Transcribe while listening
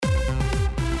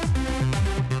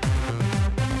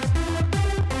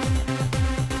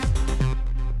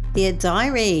Dear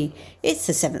Diary, it's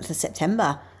the 7th of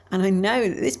September and I know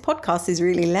that this podcast is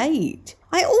really late.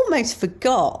 I almost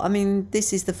forgot. I mean,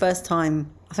 this is the first time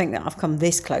I think that I've come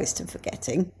this close to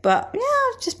forgetting. But yeah,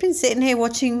 I've just been sitting here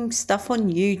watching stuff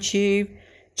on YouTube,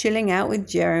 chilling out with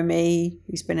Jeremy,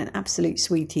 who's been an absolute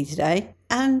sweetie today,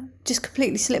 and just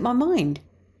completely slipped my mind.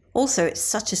 Also, it's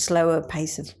such a slower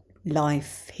pace of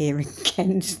life here in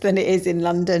Kent than it is in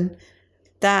London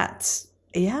that,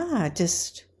 I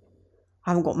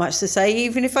haven't got much to say,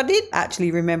 even if I did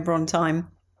actually remember on time.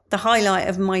 The highlight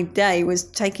of my day was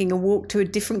taking a walk to a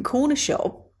different corner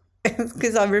shop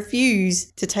because I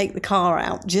refuse to take the car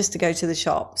out just to go to the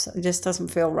shops. It just doesn't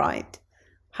feel right.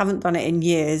 Haven't done it in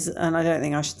years and I don't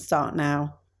think I should start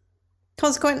now.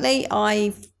 Consequently,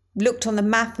 I looked on the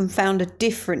map and found a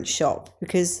different shop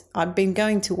because I'd been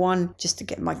going to one just to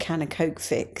get my can of Coke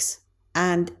fix.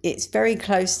 And it's very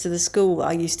close to the school that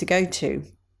I used to go to.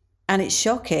 And it's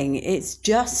shocking. It's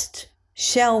just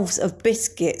shelves of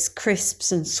biscuits,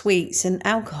 crisps and sweets and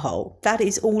alcohol. That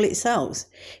is all it sells.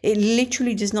 It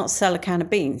literally does not sell a can of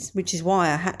beans, which is why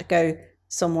I had to go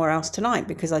somewhere else tonight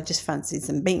because I just fancied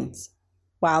some beans.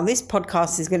 Wow, this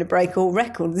podcast is going to break all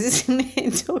records, isn't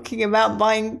it? Talking about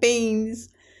buying beans.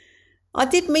 I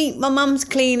did meet my mum's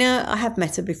cleaner. I have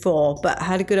met her before, but I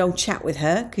had a good old chat with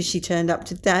her because she turned up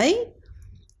today.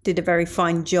 Did a very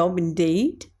fine job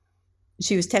indeed.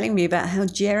 She was telling me about how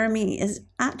Jeremy is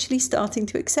actually starting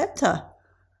to accept her.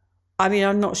 I mean,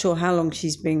 I'm not sure how long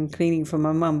she's been cleaning for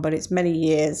my mum, but it's many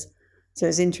years. So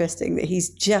it's interesting that he's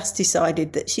just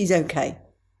decided that she's okay.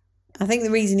 I think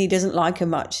the reason he doesn't like her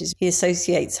much is he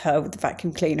associates her with the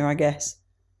vacuum cleaner, I guess.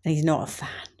 And he's not a fan.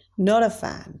 Not a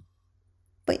fan.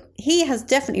 But he has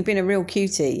definitely been a real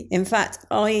cutie. In fact,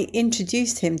 I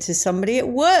introduced him to somebody at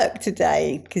work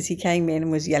today because he came in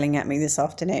and was yelling at me this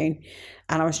afternoon.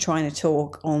 And I was trying to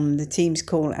talk on the Teams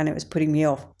call and it was putting me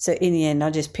off. So in the end, I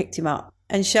just picked him up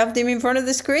and shoved him in front of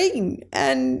the screen.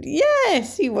 And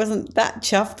yes, he wasn't that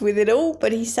chuffed with it all,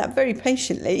 but he sat very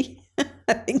patiently.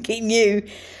 I think he knew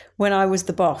when I was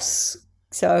the boss.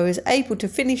 So I was able to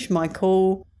finish my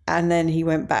call. And then he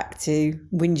went back to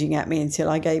whinging at me until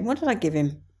I gave, what did I give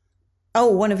him?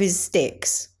 Oh, one of his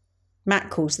sticks. Matt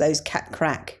calls those cat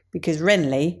crack because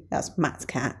Renly, that's Matt's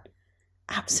cat,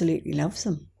 absolutely loves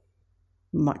them.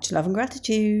 Much love and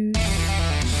gratitude.